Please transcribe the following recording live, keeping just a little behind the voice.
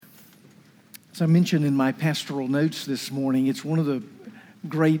As I mentioned in my pastoral notes this morning, it's one of the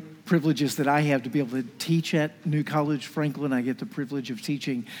great privileges that I have to be able to teach at New College Franklin. I get the privilege of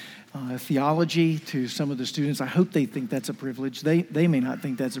teaching theology to some of the students. I hope they think that's a privilege. They may not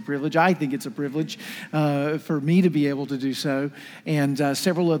think that's a privilege. I think it's a privilege for me to be able to do so, and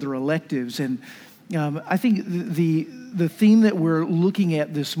several other electives. And I think the theme that we're looking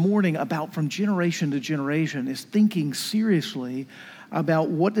at this morning about from generation to generation is thinking seriously about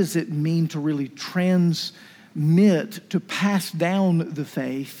what does it mean to really transmit, to pass down the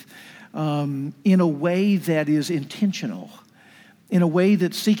faith in a way that is intentional, in a way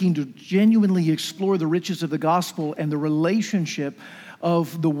that's seeking to genuinely explore the riches of the gospel and the relationship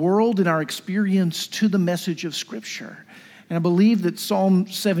of the world and our experience to the message of Scripture. And I believe that Psalm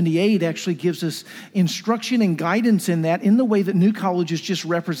 78 actually gives us instruction and guidance in that, in the way that New College is just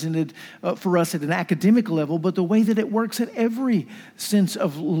represented for us at an academic level, but the way that it works at every sense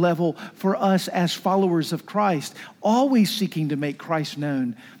of level for us as followers of Christ, always seeking to make Christ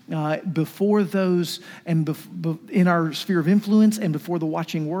known before those and in our sphere of influence and before the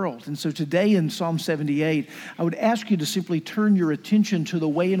watching world. And so today in Psalm 78, I would ask you to simply turn your attention to the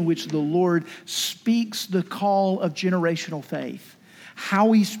way in which the Lord speaks the call of generational faith,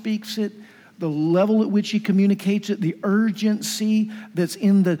 how he speaks it, the level at which he communicates it, the urgency that's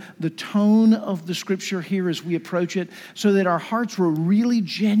in the tone of the Scripture here as we approach it, so that our hearts will really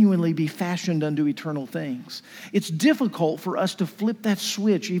genuinely be fashioned unto eternal things. It's difficult for us to flip that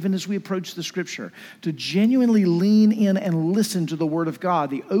switch even as we approach the Scripture, to genuinely lean in and listen to the Word of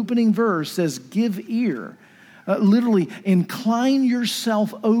God. The opening verse says, give ear. Literally, incline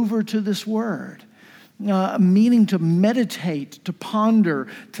yourself over to this Word. Meaning to meditate, to ponder,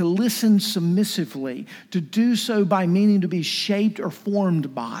 to listen submissively, to do so by meaning to be shaped or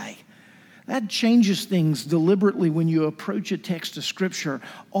formed by. That changes things deliberately when you approach a text of Scripture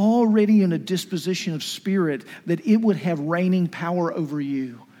already in a disposition of spirit that it would have reigning power over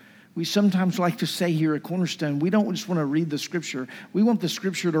you. We sometimes like to say here at Cornerstone, we don't just want to read the Scripture. We want the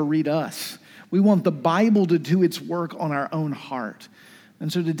Scripture to read us. We want the Bible to do its work on our own heart.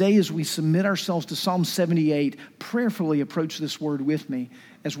 And so today, as we submit ourselves to Psalm 78, prayerfully approach this word with me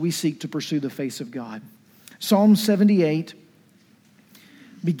as we seek to pursue the face of God. Psalm 78,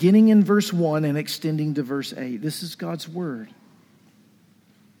 beginning in verse 1 and extending to verse 8. This is God's word.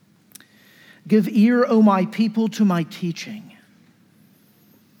 Give ear, O my people, to my teaching.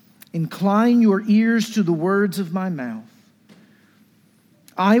 Incline your ears to the words of my mouth.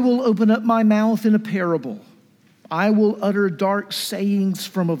 I will open up my mouth in a parable. I will utter dark sayings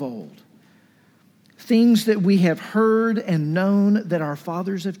from of old, things that we have heard and known that our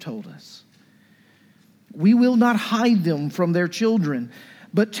fathers have told us. We will not hide them from their children,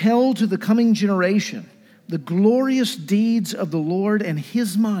 but tell to the coming generation the glorious deeds of the Lord and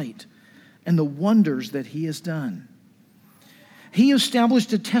his might and the wonders that he has done. He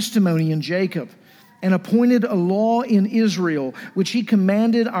established a testimony in Jacob and appointed a law in Israel, which he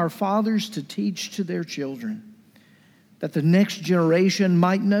commanded our fathers to teach to their children, that the next generation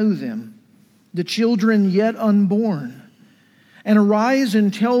might know them, the children yet unborn, and arise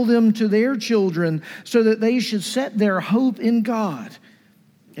and tell them to their children, so that they should set their hope in God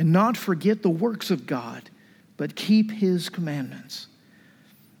and not forget the works of God, but keep his commandments.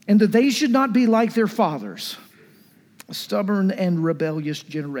 And that they should not be like their fathers, a stubborn and rebellious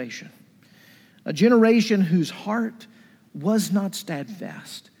generation, a generation whose heart was not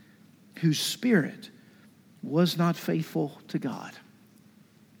steadfast, whose spirit was not faithful to God.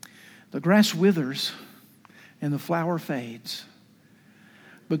 The grass withers and the flower fades,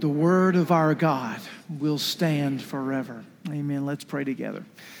 but the word of our God will stand forever. Amen. Let's pray together.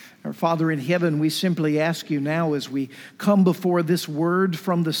 Our Father in heaven, we simply ask you now as we come before this word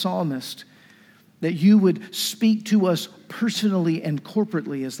from the psalmist, that you would speak to us personally and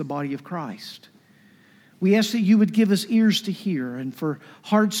corporately as the body of Christ. We ask that you would give us ears to hear and for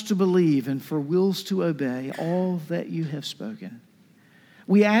hearts to believe and for wills to obey all that you have spoken.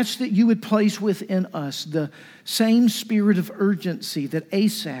 We ask that you would place within us the same spirit of urgency that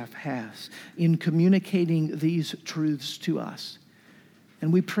Asaph has in communicating these truths to us.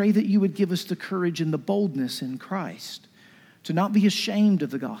 And we pray that you would give us the courage and the boldness in Christ to not be ashamed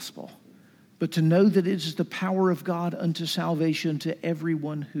of the gospel, but to know that it is the power of God unto salvation to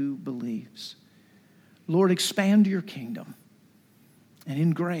everyone who believes. Lord, expand your kingdom, and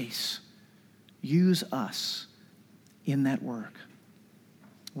in grace, use us in that work.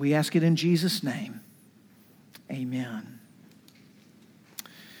 We ask it in Jesus' name. Amen.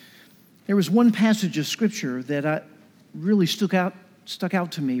 There was one passage of Scripture that really stuck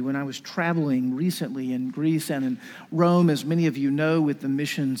out to me when I was traveling recently in Greece and in Rome, as many of you know, with the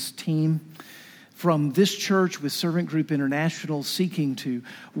missions team. from this church with Servant Group International, seeking to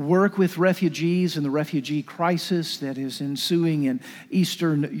work with refugees and the refugee crisis that is ensuing in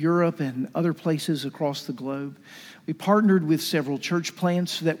Eastern Europe and other places across the globe. We partnered with several church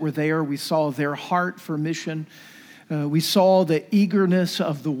plants that were there. We saw their heart for mission. We saw the eagerness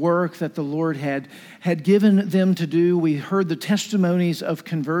of the work that the Lord had given them to do. We heard the testimonies of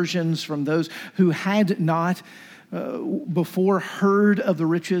conversions from those who had not before heard of the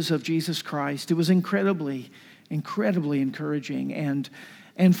riches of Jesus Christ. It was incredibly encouraging.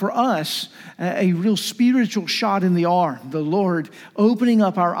 And for us, a real spiritual shot in the arm, the Lord opening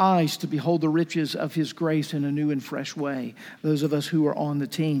up our eyes to behold the riches of His grace in a new and fresh way, those of us who are on the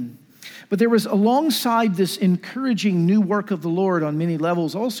team. But there was, alongside this encouraging new work of the Lord on many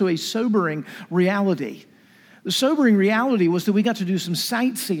levels, also a sobering reality. The sobering reality was that we got to do some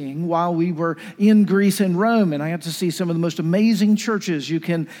sightseeing while we were in Greece and Rome, and I got to see some of the most amazing churches you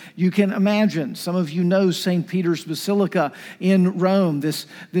can imagine. Some of you know St. Peter's Basilica in Rome, this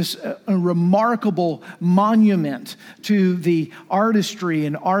remarkable monument to the artistry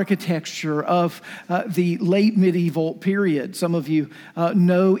and architecture of the late medieval period. Some of you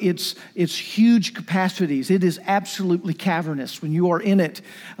know its huge capacities. It is absolutely cavernous. When you are in it,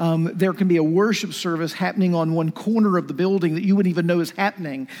 there can be a worship service happening on one corner of the building that you wouldn't even know is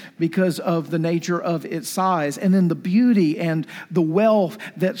happening because of the nature of its size. And then the beauty and the wealth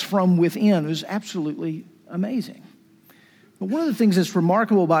that's from within is absolutely amazing. But one of the things that's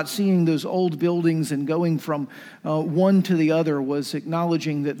remarkable about seeing those old buildings and going from one to the other was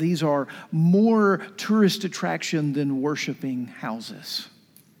acknowledging that these are more tourist attraction than worshiping houses.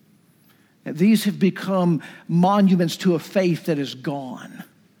 These have become monuments to a faith that is gone,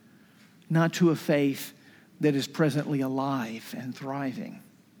 not to a faith that is presently alive and thriving.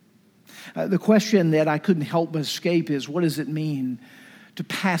 The question that I couldn't help but escape is, what does it mean to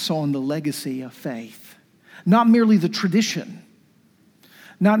pass on the legacy of faith? Not merely the tradition,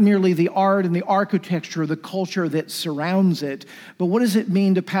 not merely the art and the architecture, the culture that surrounds it, but what does it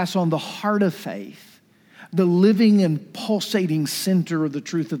mean to pass on the heart of faith, the living and pulsating center of the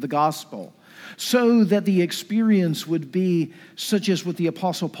truth of the gospel, so that the experience would be such as what the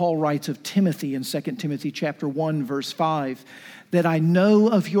Apostle Paul writes of Timothy in 2 Timothy chapter 1, verse 5, that I know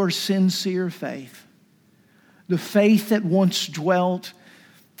of your sincere faith, the faith that once dwelt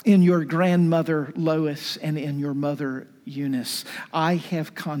in your grandmother Lois and in your mother Eunice. I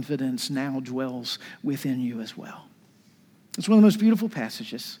have confidence now dwells within you as well. It's one of the most beautiful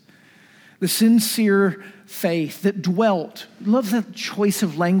passages. The sincere faith that dwelt. Love that choice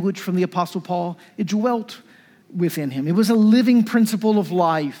of language from the Apostle Paul. It dwelt within him. It was a living principle of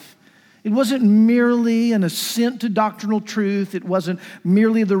life. It wasn't merely an assent to doctrinal truth. It wasn't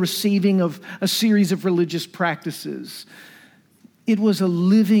merely the receiving of a series of religious practices. It was a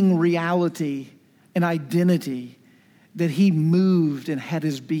living reality, an identity that he moved and had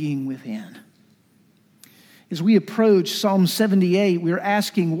his being within. As we approach Psalm 78, we're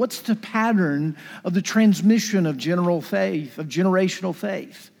asking, what's the pattern of the transmission of general faith, of generational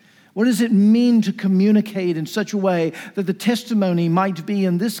faith? What does it mean to communicate in such a way that the testimony might be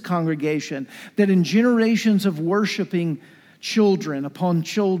in this congregation, that in generations of worshiping children upon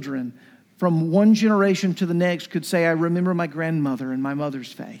children, from one generation to the next could say, I remember my grandmother and my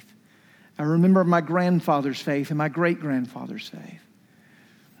mother's faith. I remember my grandfather's faith and my great-grandfather's faith.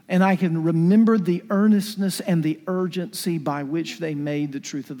 And I can remember the earnestness and the urgency by which they made the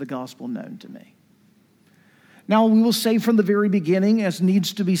truth of the gospel known to me. Now, we will say from the very beginning, as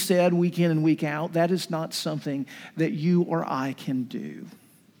needs to be said week in and week out, that is not something that you or I can do.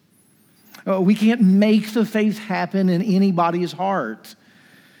 We can't make the faith happen in anybody's heart.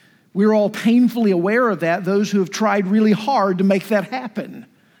 We're all painfully aware of that, those who have tried really hard to make that happen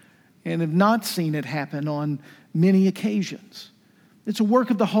and have not seen it happen on many occasions. It's a work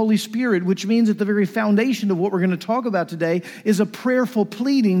of the Holy Spirit, which means that the very foundation of what we're going to talk about today is a prayerful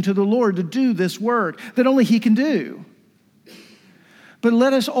pleading to the Lord to do this work that only He can do. But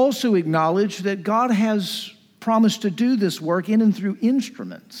let us also acknowledge that God has promised to do this work in and through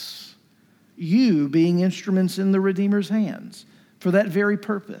instruments, you being instruments in the Redeemer's hands for that very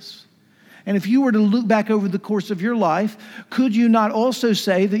purpose. And if you were to look back over the course of your life, could you not also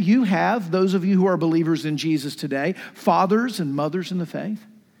say that you have, those of you who are believers in Jesus today, fathers and mothers in the faith?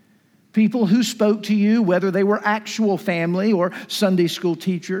 People who spoke to you, whether they were actual family or Sunday school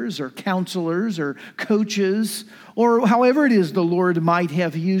teachers or counselors or coaches, or however it is the Lord might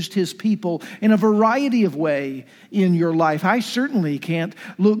have used his people in a variety of ways in your life. I certainly can't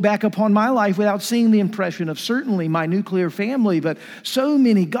look back upon my life without seeing the impression of certainly my nuclear family, but so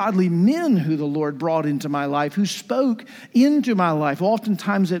many godly men who the Lord brought into my life, who spoke into my life,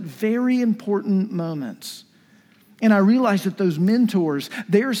 oftentimes at very important moments. And I realized that those mentors,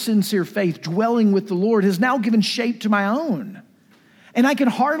 their sincere faith dwelling with the Lord has now given shape to my own. And I can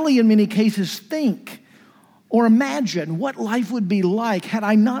hardly in many cases think or imagine what life would be like had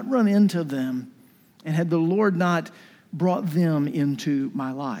I not run into them and had the Lord not brought them into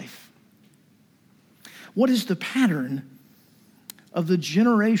my life. What is the pattern of the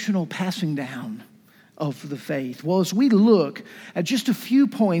generational passing down of the faith? Well, as we look at just a few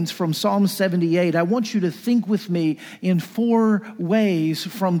points from Psalm 78, I want you to think with me in 4 ways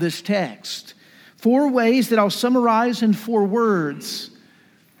from this text. 4 ways that I'll summarize in 4 words.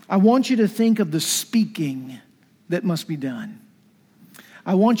 I want you to think of the speaking that must be done.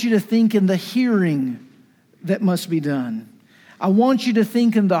 I want you to think in the hearing that must be done. I want you to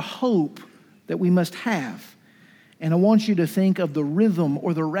think in the hope that we must have. And I want you to think of the rhythm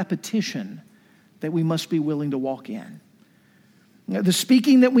or the repetition that we must be willing to walk in. The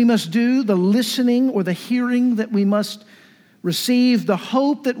speaking that we must do, the listening or the hearing that we must receive, the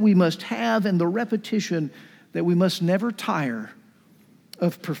hope that we must have, and the repetition that we must never tire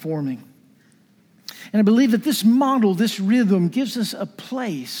of performing. And I believe that this model, this rhythm, gives us a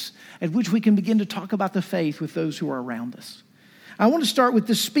place at which we can begin to talk about the faith with those who are around us. I want to start with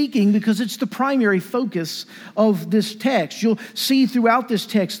the speaking because it's the primary focus of this text. You'll see throughout this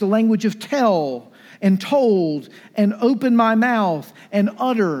text the language of tell and told and open my mouth and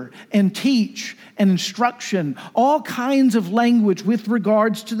utter and teach and instruction, all kinds of language with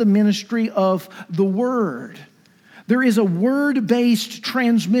regards to the ministry of the word. There is a word-based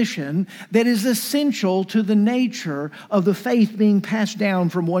transmission that is essential to the nature of the faith being passed down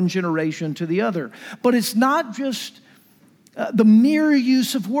from one generation to the other. But it's not just the mere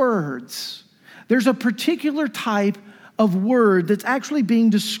use of words. There's a particular type of word that's actually being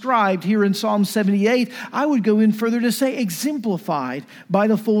described here in Psalm 78. I would go in further to say exemplified by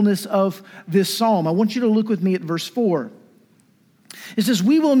the fullness of this psalm. I want you to look with me at verse 4. It says,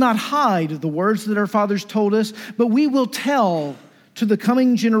 "We will not hide the words that our fathers told us, but we will tell to the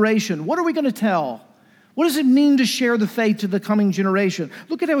coming generation." What are we going to tell? What does it mean to share the faith to the coming generation?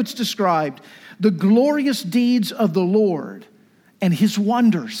 Look at how it's described. The glorious deeds of the Lord and his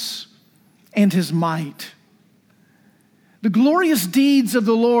wonders and his might. The glorious deeds of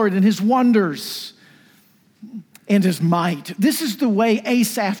the Lord and his wonders and his might. This is the way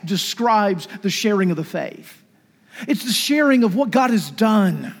Asaph describes the sharing of the faith. It's the sharing of what God has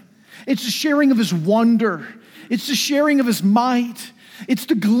done. It's the sharing of his wonder. It's the sharing of his might. It's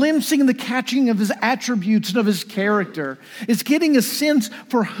the glimpsing and the catching of his attributes and of his character. It's getting a sense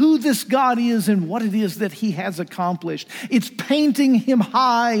for who this God is and what it is that he has accomplished. It's painting him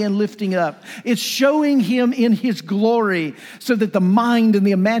high and lifting up. It's showing him in his glory so that the mind and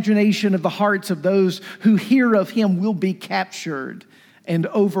the imagination of the hearts of those who hear of him will be captured and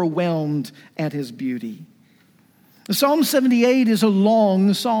overwhelmed at his beauty. Psalm 78 is a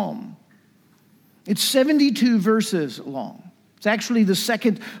long psalm. It's 72 verses long. It's actually the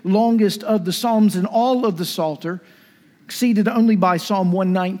second longest of the Psalms in all of the Psalter, exceeded only by Psalm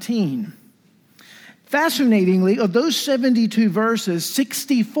 119. Fascinatingly, of those 72 verses,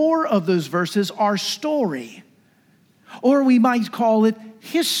 64 of those verses are story, or we might call it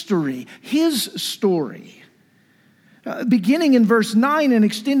history, his story. Beginning in verse 9 and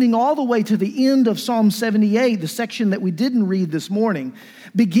extending all the way to the end of Psalm 78, the section that we didn't read this morning,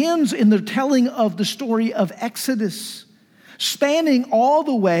 begins in the telling of the story of Exodus, spanning all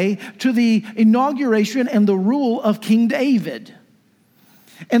the way to the inauguration and the rule of King David.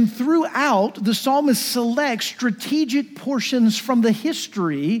 And throughout, the psalmist selects strategic portions from the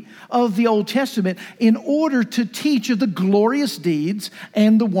history of the Old Testament in order to teach of the glorious deeds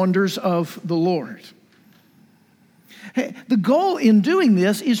and the wonders of the Lord. The goal in doing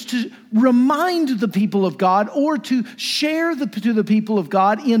this is to remind the people of God or to share to the people of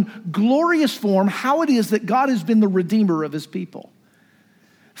God in glorious form how it is that God has been the redeemer of his people.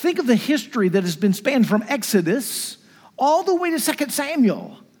 Think of the history that has been spanned from Exodus all the way to 2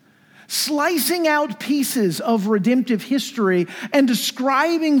 Samuel, slicing out pieces of redemptive history and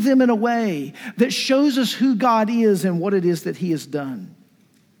describing them in a way that shows us who God is and what it is that he has done.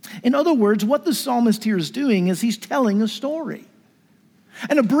 In other words, what the psalmist here is doing is he's telling a story.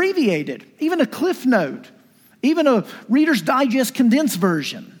 An abbreviated, even a cliff note, even a Reader's Digest condensed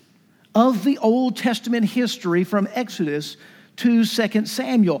version of the Old Testament history from Exodus to 2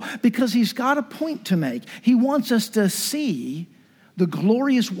 Samuel, because he's got a point to make. He wants us to see the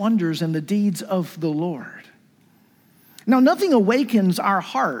glorious wonders and the deeds of the Lord. Now, nothing awakens our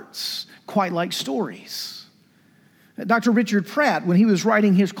hearts quite like stories. Dr. Richard Pratt, when he was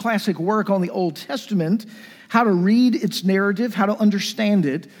writing his classic work on the Old Testament, how to read its narrative, how to understand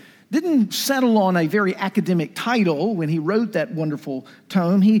it, didn't settle on a very academic title when he wrote that wonderful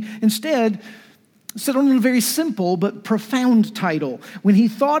tome. He instead settled on a very simple but profound title. When he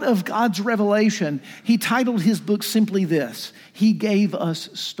thought of God's revelation, he titled his book simply this: He gave us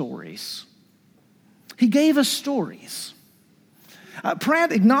stories. He gave us stories.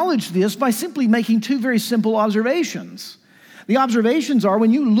 Pratt acknowledged this by simply making two very simple observations. The observations are,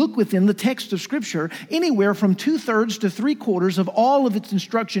 when you look within the text of Scripture, anywhere from 2/3 to 3/4 of all of its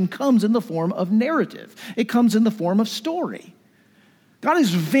instruction comes in the form of narrative. It comes in the form of story. God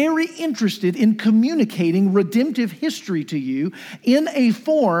is very interested in communicating redemptive history to you in a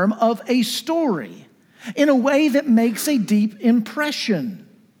form of a story, in a way that makes a deep impression.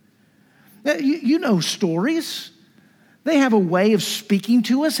 You know stories. They have a way of speaking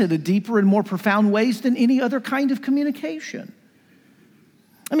to us in a deeper and more profound ways than any other kind of communication.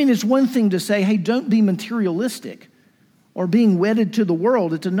 I mean, it's one thing to say, hey, don't be materialistic or being wedded to the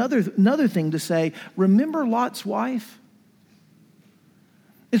world. It's another thing to say, remember Lot's wife?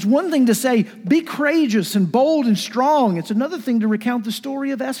 It's one thing to say, be courageous and bold and strong. It's another thing to recount the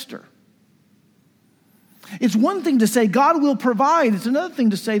story of Esther. It's one thing to say, God will provide. It's another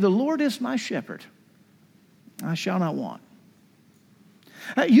thing to say, the Lord is my shepherd. I shall not want.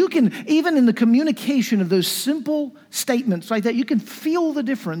 You can, even in the communication of those simple statements like that, you can feel the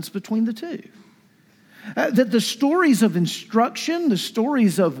difference between the two. That the stories of instruction, the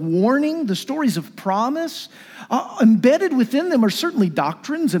stories of warning, the stories of promise, embedded within them are certainly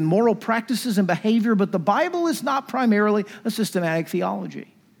doctrines and moral practices and behavior, but the Bible is not primarily a systematic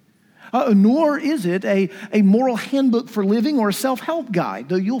theology. Nor is it a moral handbook for living or a self-help guide,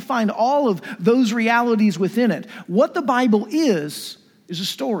 though you'll find all of those realities within it. What the Bible is a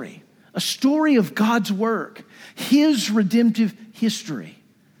story of God's work, His redemptive history.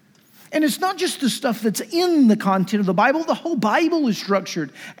 And it's not just the stuff that's in the content of the Bible. The whole Bible is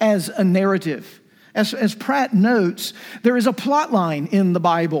structured as a narrative. As Pratt notes, there is a plot line in the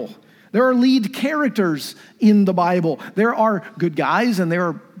Bible. There are lead characters in the Bible. There are good guys and there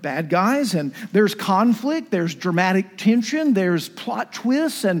are bad guys, and there's conflict, there's dramatic tension, there's plot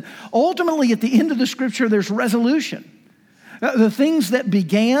twists, and ultimately at the end of the Scripture, there's resolution. The things that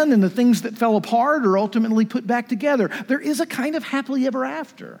began and the things that fell apart are ultimately put back together. There is a kind of happily ever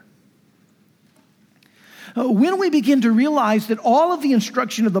after. When we begin to realize that all of the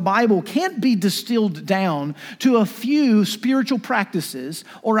instruction of the Bible can't be distilled down to a few spiritual practices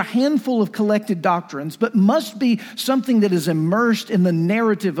or a handful of collected doctrines, but must be something that is immersed in the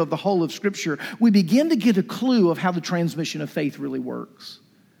narrative of the whole of Scripture, we begin to get a clue of how the transmission of faith really works.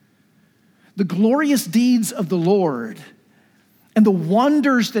 The glorious deeds of the Lord and the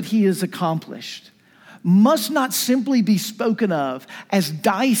wonders that He has accomplished must not simply be spoken of as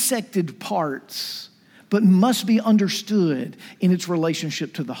dissected parts, but must be understood in its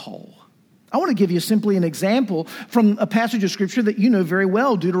relationship to the whole. I want to give you simply an example from a passage of Scripture that you know very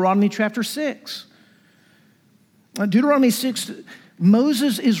well, Deuteronomy chapter 6. Deuteronomy 6,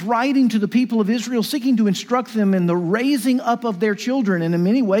 Moses is writing to the people of Israel, seeking to instruct them in the raising up of their children, and in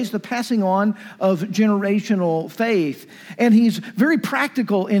many ways the passing on of generational faith. And he's very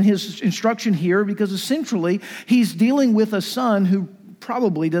practical in his instruction here, because essentially he's dealing with a son who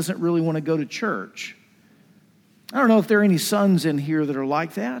probably doesn't really want to go to church. I don't know if there are any sons in here that are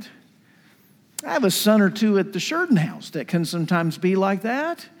like that. I have a son or two at the Sheridan house that can sometimes be like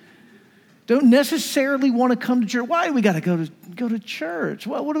that. Don't necessarily want to come to church. Why do we got to go to church?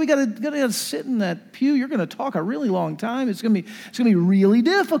 Well, what do we got to sit in that pew? You're going to talk a really long time. It's going to be really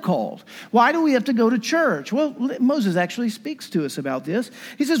difficult. Why do we have to go to church? Well, Moses actually speaks to us about this.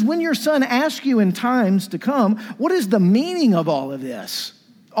 He says, when your son asks you in times to come, what is the meaning of all of this?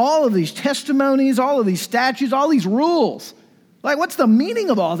 All of these testimonies, all of these statutes, all these rules. Like, what's the meaning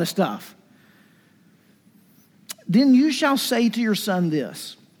of all this stuff? Then you shall say to your son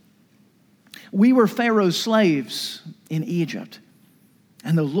this: we were Pharaoh's slaves in Egypt,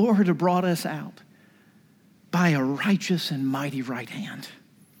 and the Lord had brought us out by a righteous and mighty right hand.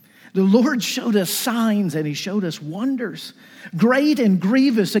 The Lord showed us signs and He showed us wonders, great and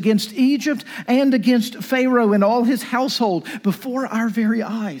grievous, against Egypt and against Pharaoh and all his household before our very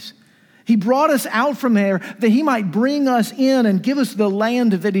eyes. He brought us out from there that He might bring us in and give us the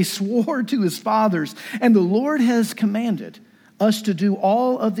land that He swore to His fathers. And the Lord has commanded us to do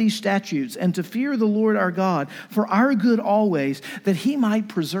all of these statutes and to fear the Lord our God for our good always, that he might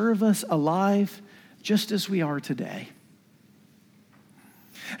preserve us alive just as we are today.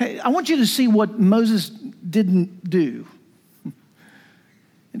 Hey, I want you to see what Moses didn't do.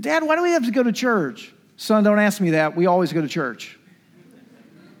 Dad, why do we have to go to church? Son, don't ask me that. We always go to church.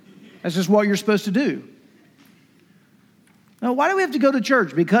 That's just what you're supposed to do. Now, why do we have to go to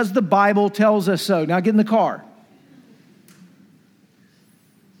church? Because the Bible tells us so. Now get in the car.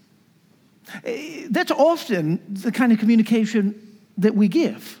 That's often the kind of communication that we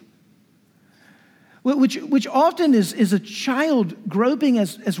give, which often is a child groping,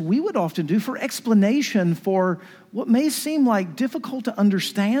 as we would often do, for explanation for what may seem like difficult to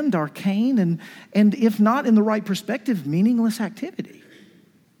understand, arcane, and if not in the right perspective, meaningless activity.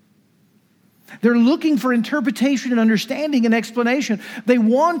 They're looking for interpretation and understanding and explanation. They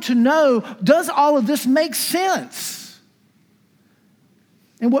want to know, does all of this make sense?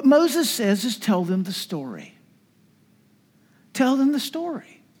 And what Moses says is tell them the story. Tell them the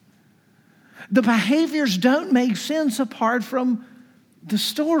story. The behaviors don't make sense apart from the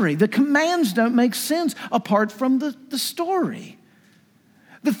story. The commands don't make sense apart from the story.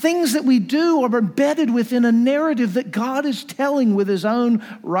 The things that we do are embedded within a narrative that God is telling with his own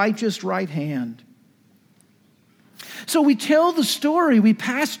righteous right hand. So we tell the story, we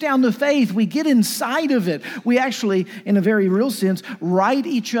pass down the faith, we get inside of it. We actually, in a very real sense, write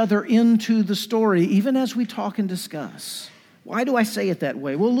each other into the story, even as we talk and discuss. Why do I say it that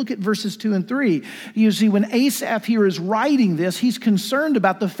way? Well, look at verses 2 and 3. You see, when Asaph here is writing this, he's concerned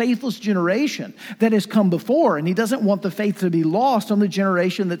about the faithless generation that has come before, and he doesn't want the faith to be lost on the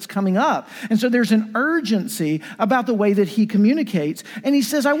generation that's coming up. And so there's an urgency about the way that he communicates. And he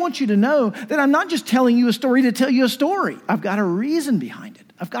says, I want you to know that I'm not just telling you a story to tell you a story. I've got a reason behind it.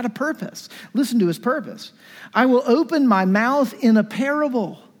 I've got a purpose. Listen to his purpose. I will open my mouth in a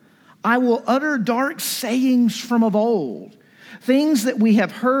parable. I will utter dark sayings from of old, things that we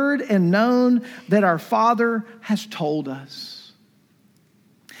have heard and known that our Father has told us.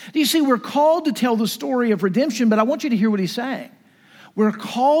 Do you see, we're called to tell the story of redemption, but I want you to hear what he's saying. We're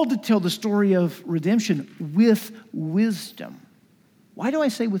called to tell the story of redemption with wisdom. Why do I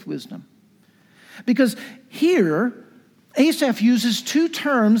say with wisdom? Because here, Asaph uses two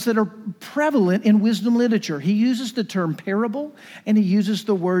terms that are prevalent in wisdom literature. He uses the term parable, and he uses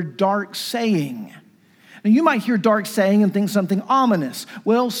the word dark saying. Now, you might hear dark saying and think something ominous.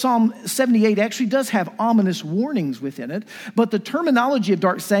 Well, Psalm 78 actually does have ominous warnings within it, but the terminology of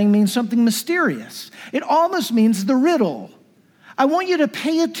dark saying means something mysterious. It almost means the riddle. I want you to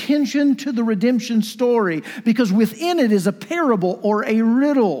pay attention to the redemption story because within it is a parable or a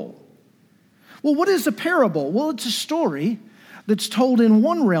riddle. Well, what is a parable? Well, it's a story that's told in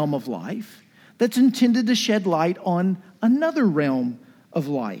one realm of life that's intended to shed light on another realm of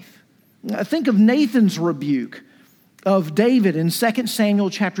life. Think of Nathan's rebuke of David in 2 Samuel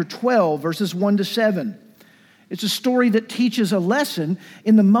chapter 12, verses 1 to 7. It's a story that teaches a lesson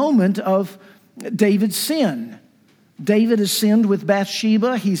in the moment of David's sin. David has sinned with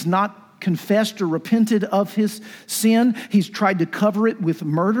Bathsheba. He's not confessed or repented of his sin. He's tried to cover it with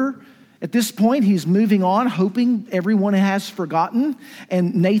murder. At this point, he's moving on, hoping everyone has forgotten.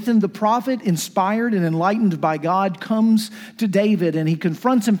 And Nathan, the prophet, inspired and enlightened by God, comes to David and he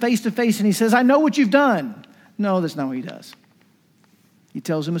confronts him face to face and he says, I know what you've done. No, that's not what he does. He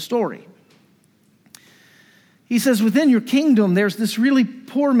tells him a story. He says, within your kingdom, there's this really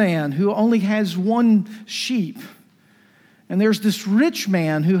poor man who only has one sheep. And there's this rich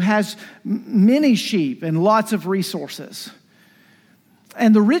man who has many sheep and lots of resources.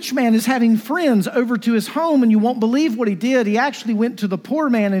 And the rich man is having friends over to his home, and you won't believe what he did. He actually went to the poor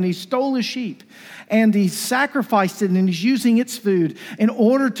man and he stole his sheep. And he sacrificed it, and he's using its food in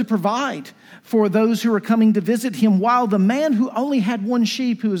order to provide for those who are coming to visit him, while the man who only had one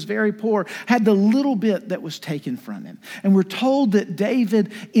sheep, who was very poor, had the little bit that was taken from him. And we're told that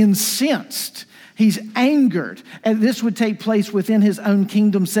David, incensed, he's angered, and this would take place within his own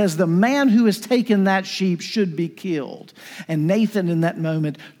kingdom, says the man who has taken that sheep should be killed. And Nathan in that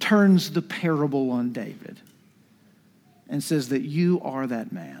moment turns the parable on David and says that you are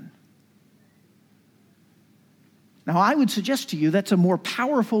that man. Now, I would suggest to you that's a more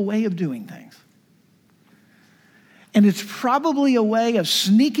powerful way of doing things. And it's probably a way of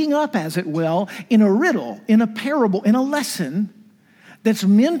sneaking up, as it will, in a riddle, in a parable, in a lesson that's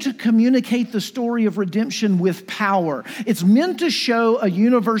meant to communicate the story of redemption with power. It's meant to show a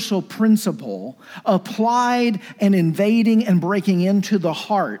universal principle applied and invading and breaking into the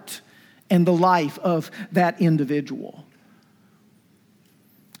heart and the life of that individual.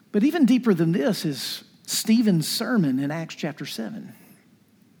 But even deeper than this is Stephen's sermon in Acts chapter 7.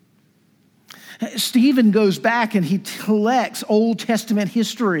 Stephen goes back and he collects Old Testament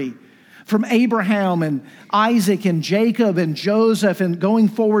history from Abraham and Isaac and Jacob and Joseph and going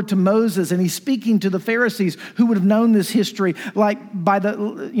forward to Moses. And he's speaking to the Pharisees who would have known this history like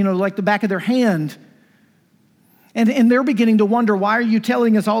the back of their hand. And they're beginning to wonder, why are you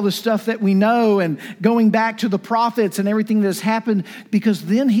telling us all the stuff that we know and going back to the prophets and everything that has happened? Because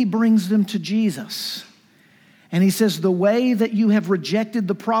then he brings them to Jesus. And he says, the way that you have rejected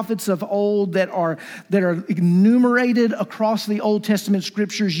the prophets of old that are enumerated across the Old Testament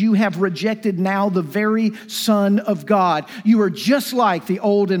scriptures, you have rejected now the very Son of God. You are just like the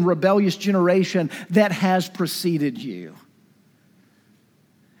old and rebellious generation that has preceded you.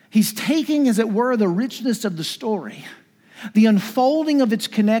 He's taking, as it were, the richness of the story, the unfolding of its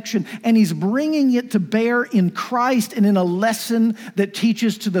connection, and he's bringing it to bear in Christ and in a lesson that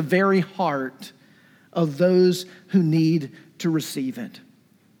teaches to the very heart of those who need to receive it.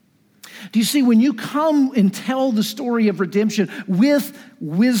 Do you see, when you come and tell the story of redemption with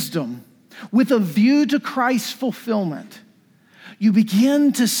wisdom, with a view to Christ's fulfillment, you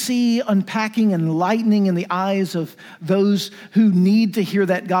begin to see unpacking and lightening in the eyes of those who need to hear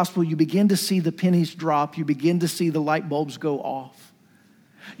that gospel. You begin to see the pennies drop. You begin to see the light bulbs go off.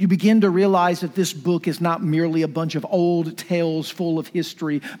 You begin to realize that this book is not merely a bunch of old tales full of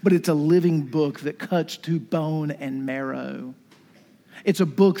history, but it's a living book that cuts to bone and marrow. It's a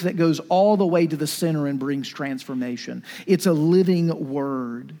book that goes all the way to the center and brings transformation. It's a living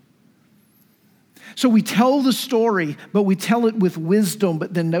word. So we tell the story, but we tell it with wisdom.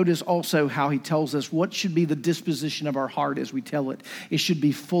 But then notice also how he tells us what should be the disposition of our heart as we tell it. It should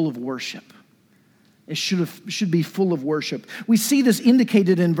be full of worship. It should be full of worship. We see this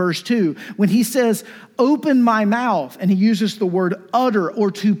indicated in verse 2 when he says, open my mouth, and he uses the word utter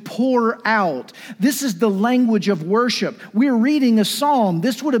or to pour out. This is the language of worship. We're reading a psalm.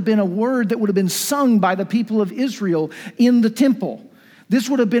 This would have been a word that would have been sung by the people of Israel in the temple. This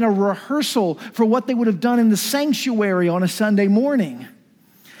would have been a rehearsal for what they would have done in the sanctuary on a Sunday morning.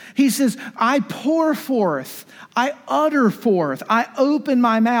 He says, I pour forth, I utter forth, I open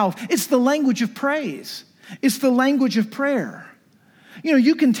my mouth. It's the language of praise. It's the language of prayer. You know,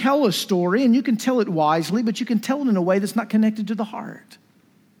 you can tell a story and you can tell it wisely, but you can tell it in a way that's not connected to the heart.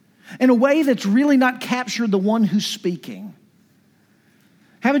 In a way that's really not captured the one who's speaking.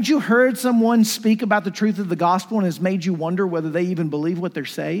 Haven't you heard someone speak about the truth of the gospel and has made you wonder whether they even believe what they're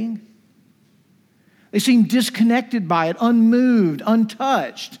saying? They seem disconnected by it, unmoved,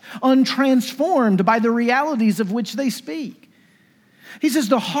 untouched, untransformed by the realities of which they speak. He says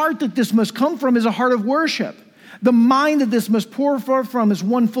the heart that this must come from is a heart of worship. The mind that this must pour forth from is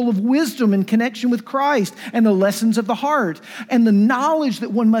one full of wisdom in connection with Christ and the lessons of the heart. And the knowledge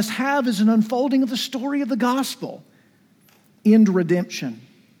that one must have is an unfolding of the story of the gospel. End redemption.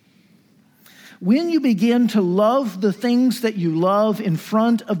 When you begin to love the things that you love in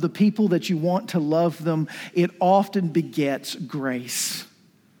front of the people that you want to love them, it often begets grace.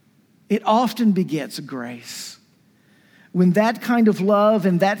 It often begets grace. When that kind of love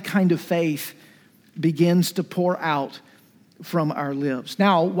and that kind of faith begins to pour out from our lips.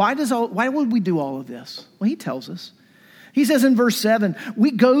 Now, why would we do all of this? Well, he tells us. He says in verse 7,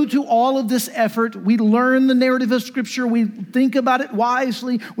 we go to all of this effort. We learn the narrative of Scripture. We think about it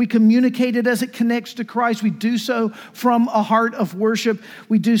wisely. We communicate it as it connects to Christ. We do so from a heart of worship.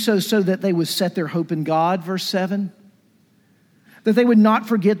 We do so that they would set their hope in God, verse 7. That they would not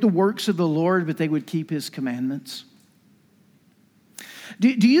forget the works of the Lord, but they would keep his commandments. Do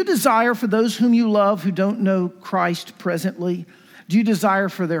you desire for those whom you love who don't know Christ presently, do you desire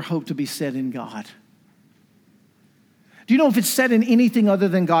for their hope to be set in God? Do you know if it's set in anything other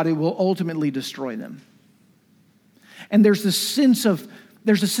than God, it will ultimately destroy them? And there's a sense of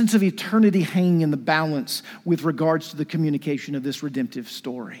eternity hanging in the balance with regards to the communication of this redemptive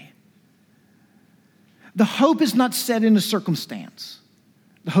story. The hope is not set in a circumstance.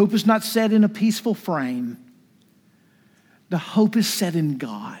 The hope is not set in a peaceful frame. The hope is set in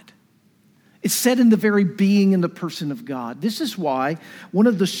God. It's set in the very being and the person of God. This is why one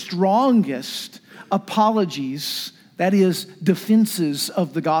of the strongest apologies, that is, defenses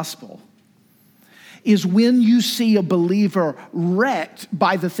of the gospel, is when you see a believer wrecked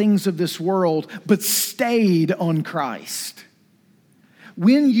by the things of this world, but stayed on Christ.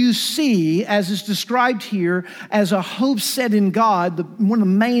 When you see, as is described here, as a hope set in God, one of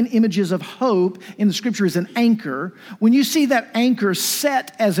the main images of hope in the Scripture is an anchor. When you see that anchor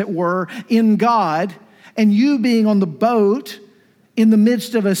set, as it were, in God, and you being on the boat in the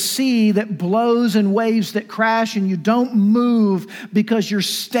midst of a sea that blows and waves that crash, and you don't move because you're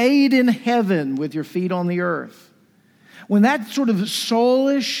stayed in heaven with your feet on the earth. When that sort of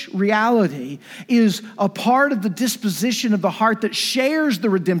soulish reality is a part of the disposition of the heart that shares the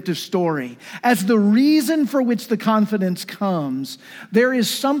redemptive story as the reason for which the confidence comes, there is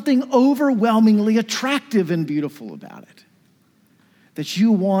something overwhelmingly attractive and beautiful about it. That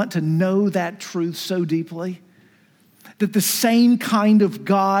you want to know that truth so deeply, that the same kind of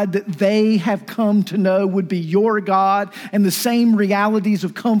God that they have come to know would be your God, and the same realities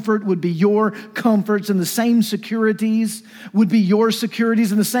of comfort would be your comforts, and the same securities would be your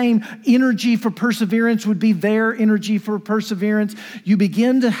securities, and the same energy for perseverance would be their energy for perseverance. You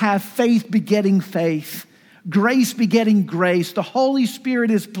begin to have faith begetting faith, grace begetting grace. The Holy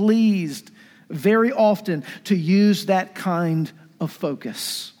Spirit is pleased very often to use that kind of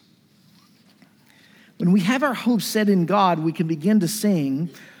focus. When we have our hope set in God, we can begin to sing,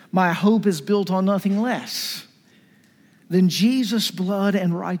 "My hope is built on nothing less than Jesus' blood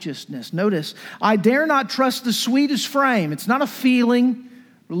and righteousness." Notice, I dare not trust the sweetest frame. It's not a feeling.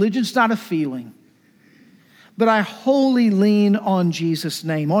 Religion's not a feeling. But I wholly lean on Jesus'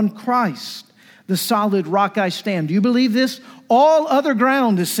 name, on Christ, the solid rock I stand. Do you believe this? All other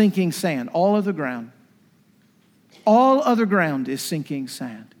ground is sinking sand. All other ground. All other ground is sinking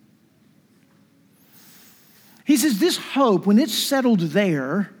sand. He says this hope, when it's settled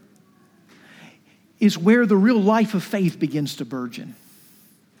there, is where the real life of faith begins to burgeon.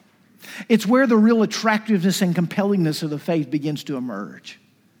 It's where the real attractiveness and compellingness of the faith begins to emerge.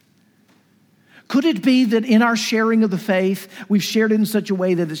 Could it be that in our sharing of the faith, we've shared it in such a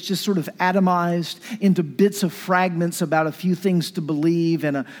way that it's just sort of atomized into bits of fragments about a few things to believe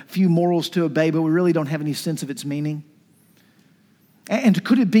and a few morals to obey, but we really don't have any sense of its meaning? And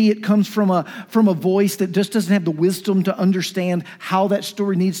could it be it comes from a voice that just doesn't have the wisdom to understand how that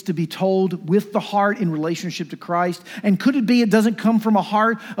story needs to be told with the heart in relationship to Christ? And could it be it doesn't come from a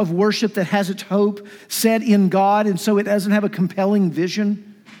heart of worship that has its hope set in God, and so it doesn't have a compelling vision?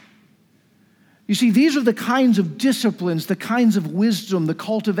 You see, these are the kinds of disciplines, the kinds of wisdom, the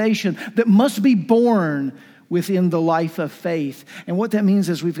cultivation that must be born within the life of faith. And what that means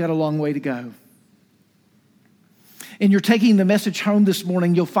is we've got a long way to go. And you're taking the message home this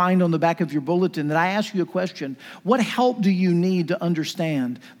morning, you'll find on the back of your bulletin that I ask you a question. What help do you need to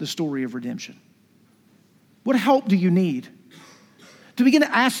understand the story of redemption? What help do you need? To begin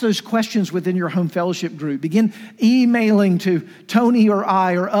to ask those questions within your home fellowship group. Begin emailing to Tony or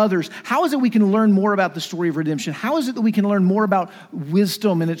I or others. How is it we can learn more about the story of redemption? How is it that we can learn more about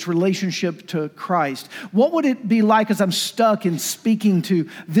wisdom and its relationship to Christ? What would it be like as I'm stuck in speaking to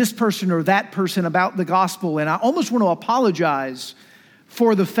this person or that person about the gospel, and I almost want to apologize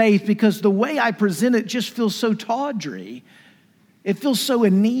for the faith because the way I present it just feels so tawdry. It feels so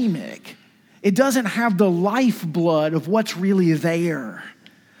anemic. It doesn't have the lifeblood of what's really there.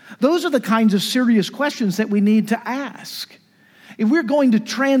 Those are the kinds of serious questions that we need to ask. If we're going to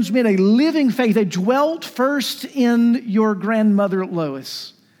transmit a living faith that dwelt first in your grandmother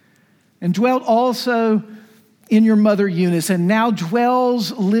Lois and dwelt also in your mother Eunice and now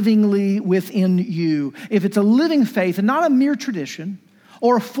dwells livingly within you, if it's a living faith and not a mere tradition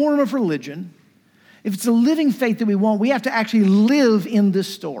or a form of religion, if it's a living faith that we want, we have to actually live in this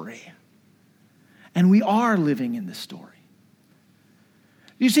story. And we are living in this story.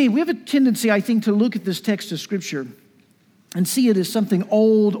 You see, we have a tendency, I think, to look at this text of Scripture and see it as something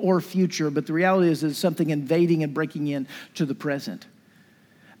old or future, but the reality is it's something invading and breaking in to the present.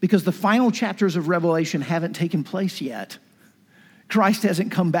 Because the final chapters of Revelation haven't taken place yet. Christ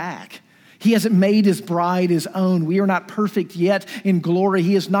hasn't come back. He hasn't made his bride his own. We are not perfect yet in glory.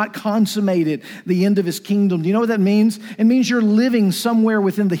 He has not consummated the end of his kingdom. Do you know what that means? It means you're living somewhere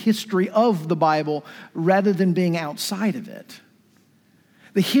within the history of the Bible rather than being outside of it.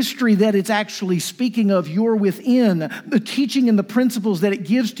 The history that it's actually speaking of, you're within. The teaching and the principles that it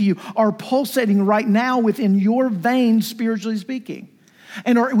gives to you are pulsating right now within your veins, spiritually speaking,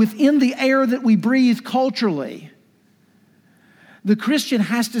 and are within the air that we breathe culturally. The Christian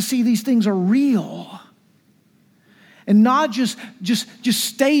has to see these things are real and not just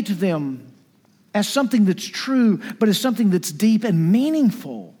state them as something that's true, but as something that's deep and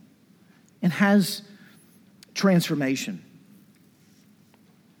meaningful and has transformation.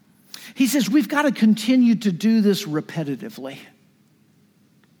 He says we've got to continue to do this repetitively.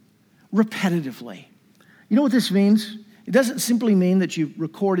 Repetitively. You know what this means? It doesn't simply mean that you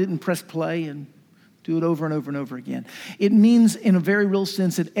record it and press play and do it over and over and over again. It means in a very real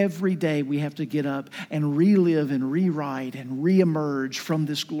sense that every day we have to get up and relive and rewrite and reemerge from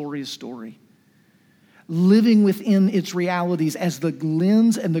this glorious story. living within its realities as the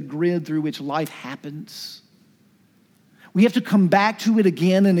lens and the grid through which life happens. We have to come back to it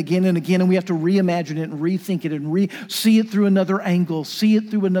again and again and again, and we have to reimagine it and rethink it and see it through another angle, see it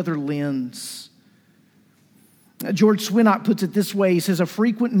through another lens. George Swinnock puts it this way. He says, a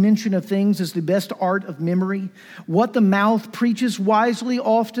frequent mention of things is the best art of memory. What the mouth preaches wisely,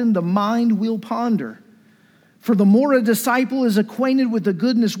 often the mind will ponder. For the more a disciple is acquainted with the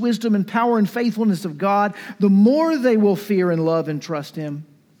goodness, wisdom, and power and faithfulness of God, the more they will fear and love and trust him.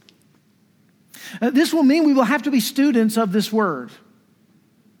 This will mean we will have to be students of this word.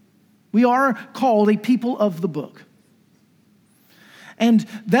 We are called a people of the book. And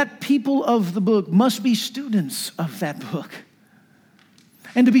that people of the book must be students of that book.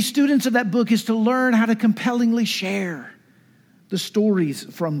 And to be students of that book is to learn how to compellingly share the stories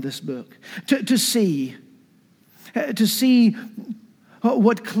from this book. To see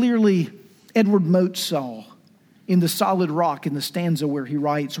what clearly Edward Mote saw in The Solid Rock, in the stanza where he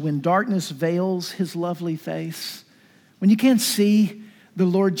writes, when darkness veils his lovely face, when you can't see the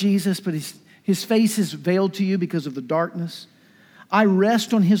Lord Jesus, but his face is veiled to you because of the darkness, I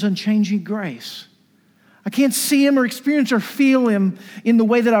rest on his unchanging grace. I can't see him or experience or feel him in the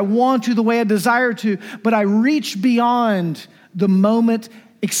way that I want to, the way I desire to, but I reach beyond the moment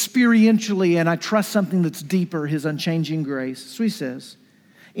experientially, and I trust something that's deeper, his unchanging grace. So he says,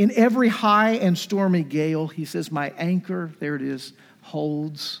 in every high and stormy gale, he says, my anchor, there it is,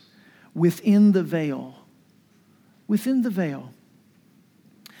 holds within the veil. Within the veil.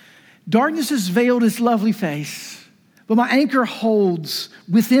 Darkness has veiled his lovely face, but my anchor holds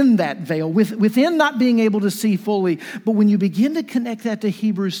within that veil, within not being able to see fully. But when you begin to connect that to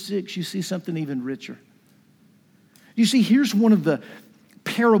Hebrews 6, you see something even richer. You see, here's one of the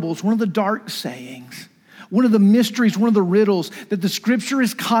parables, one of the dark sayings, one of the mysteries, one of the riddles that the Scripture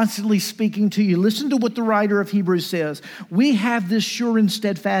is constantly speaking to you. Listen to what the writer of Hebrews says. We have this sure and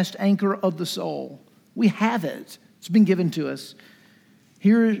steadfast anchor of the soul. We have it. It's been given to us.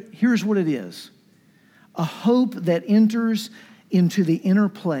 Here's what it is. A hope that enters into the inner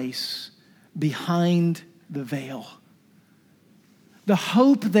place behind the veil. The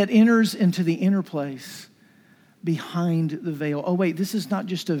hope that enters into the inner place behind the veil. Oh, wait, this is not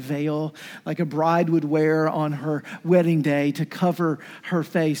just a veil like a bride would wear on her wedding day to cover her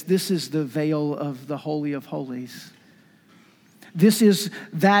face. This is the veil of the Holy of Holies. This is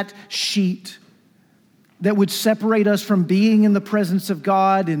that sheet that would separate us from being in the presence of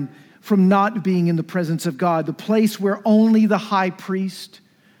God and from not being in the presence of God, the place where only the high priest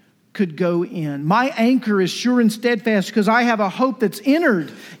could go in. My anchor is sure and steadfast because I have a hope that's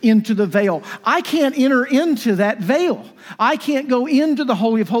entered into the veil. I can't enter into that veil. I can't go into the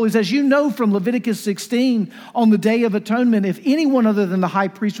Holy of Holies. As you know from Leviticus 16, on the Day of Atonement, if anyone other than the high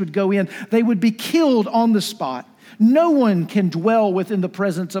priest would go in, they would be killed on the spot. No one can dwell within the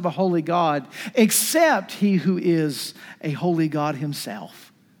presence of a holy God except he who is a holy God himself.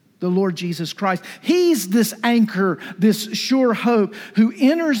 The Lord Jesus Christ. He's this anchor, this sure hope who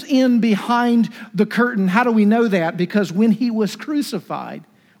enters in behind the curtain. How do we know that? Because when he was crucified,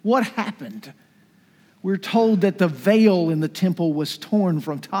 what happened? We're told that the veil in the temple was torn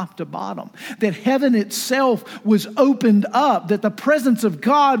from top to bottom, that heaven itself was opened up, that the presence of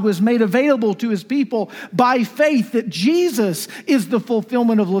God was made available to his people by faith, that Jesus is the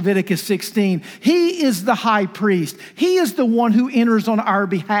fulfillment of Leviticus 16. He is the high priest. He is the one who enters on our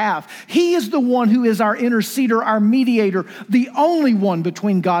behalf. He is the one who is our interceder, our mediator, the only one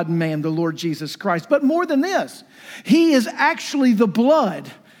between God and man, the Lord Jesus Christ. But more than this, he is actually the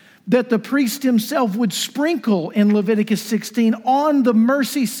blood that the priest himself would sprinkle in Leviticus 16 on the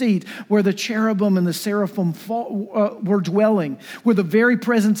mercy seat where the cherubim and the seraphim were dwelling, where the very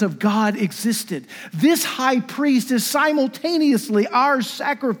presence of God existed. This high priest is simultaneously our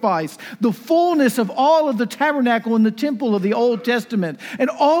sacrifice, the fullness of all of the tabernacle and the temple of the Old Testament,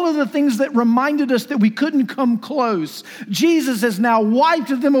 and all of the things that reminded us that we couldn't come close. Jesus has now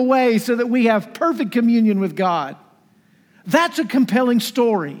wiped them away so that we have perfect communion with God. That's a compelling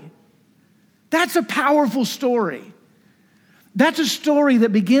story. That's a powerful story. That's a story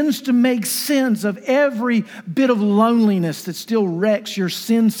that begins to make sense of every bit of loneliness that still wrecks your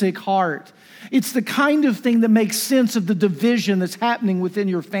sin-sick heart. It's the kind of thing that makes sense of the division that's happening within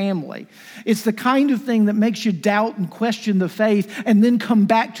your family. It's the kind of thing that makes you doubt and question the faith and then come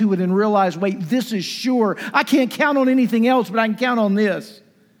back to it and realize, wait, this is sure. I can't count on anything else, but I can count on this.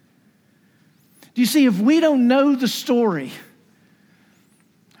 Do you see, if we don't know the story,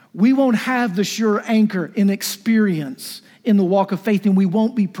 we won't have the sure anchor in experience in the walk of faith, and we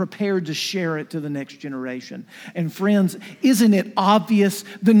won't be prepared to share it to the next generation. And friends, isn't it obvious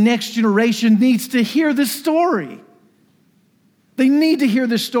the next generation needs to hear this story? They need to hear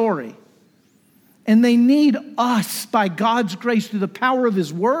this story. And they need us, by God's grace, through the power of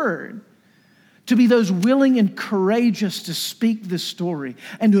His Word, to be those willing and courageous to speak this story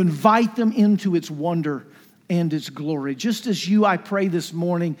and to invite them into its wonder and its glory. Just as you, I pray this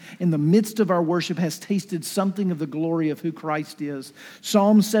morning, in the midst of our worship, has tasted something of the glory of who Christ is.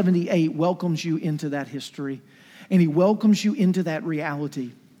 Psalm 78 welcomes you into that history, and He welcomes you into that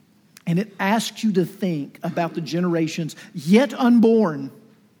reality. And it asks you to think about the generations yet unborn.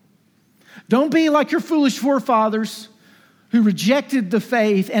 Don't be like your foolish forefathers who rejected the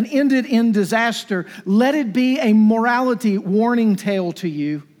faith and ended in disaster. Let it be a morality warning tale to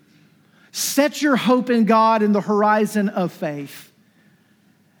you. Set your hope in God in the horizon of faith.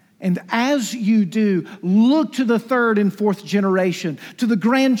 And as you do, look to the third and fourth generation, to the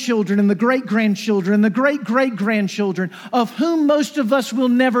grandchildren and the great-grandchildren and the great-great-grandchildren, of whom most of us will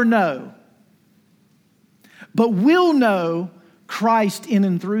never know, but will know Christ in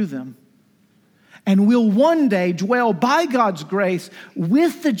and through them. And will one day dwell by God's grace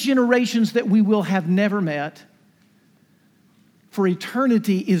with the generations that we will have never met. For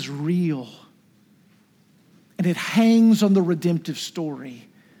eternity is real. And it hangs on the redemptive story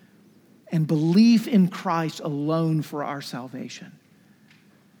and belief in Christ alone for our salvation.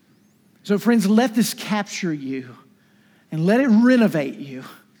 So friends, let this capture you and let it renovate you.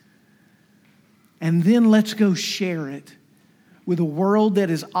 And then let's go share it with a world that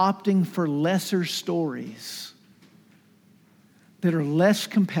is opting for lesser stories that are less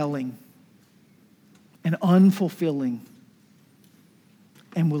compelling and unfulfilling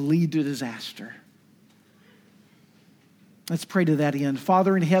and will lead to disaster. Let's pray to that end.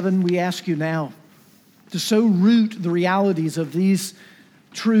 Father in heaven, we ask you now to so root the realities of these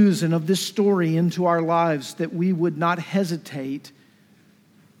truths and of this story into our lives that we would not hesitate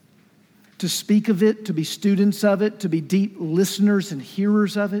to speak of it, to be students of it, to be deep listeners and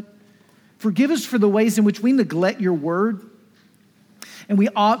hearers of it. Forgive us for the ways in which we neglect your word and we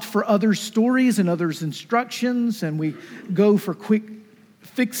opt for other stories and others' instructions and we go for quick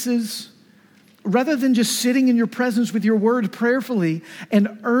fixes rather than just sitting in your presence with your word prayerfully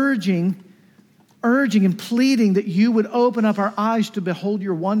and urging and pleading that you would open up our eyes to behold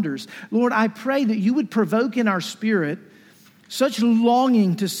your wonders. Lord, I pray that you would provoke in our spirit such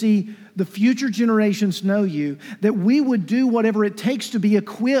longing to see the future generations know you, that we would do whatever it takes to be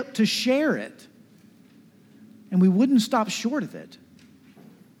equipped to share it. And we wouldn't stop short of it.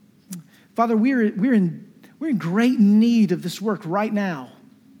 Father, we're in great need of this work right now.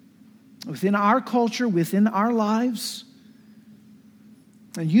 Within our culture, within our lives.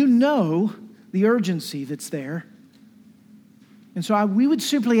 And you know the urgency that's there. And so we would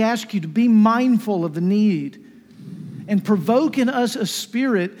simply ask you to be mindful of the need and provoke in us a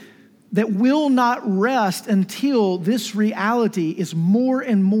spirit that will not rest until this reality is more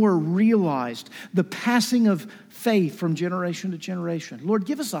and more realized, the passing of faith from generation to generation. Lord,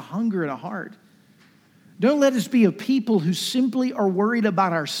 give us a hunger and a heart. Don't let us be a people who simply are worried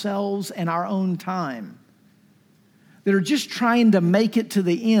about ourselves and our own time, that are just trying to make it to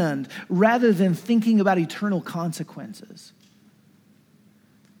the end rather than thinking about eternal consequences.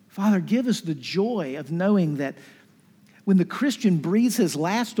 Father, give us the joy of knowing that when the Christian breathes his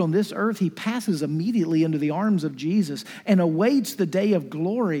last on this earth, he passes immediately into the arms of Jesus and awaits the day of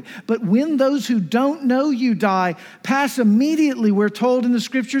glory. But when those who don't know you die, pass immediately, we're told in the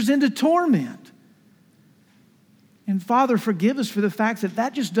Scriptures, into torment. And Father, forgive us for the fact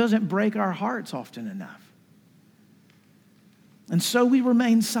that just doesn't break our hearts often enough. And so we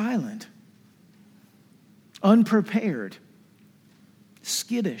remain silent, unprepared,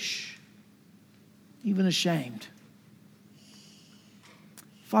 skittish, even ashamed.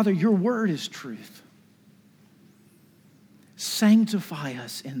 Father, your word is truth. Sanctify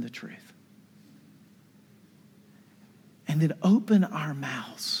us in the truth. And then open our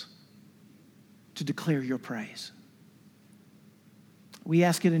mouths to declare your praise. We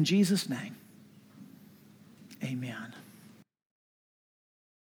ask it in Jesus' name. Amen.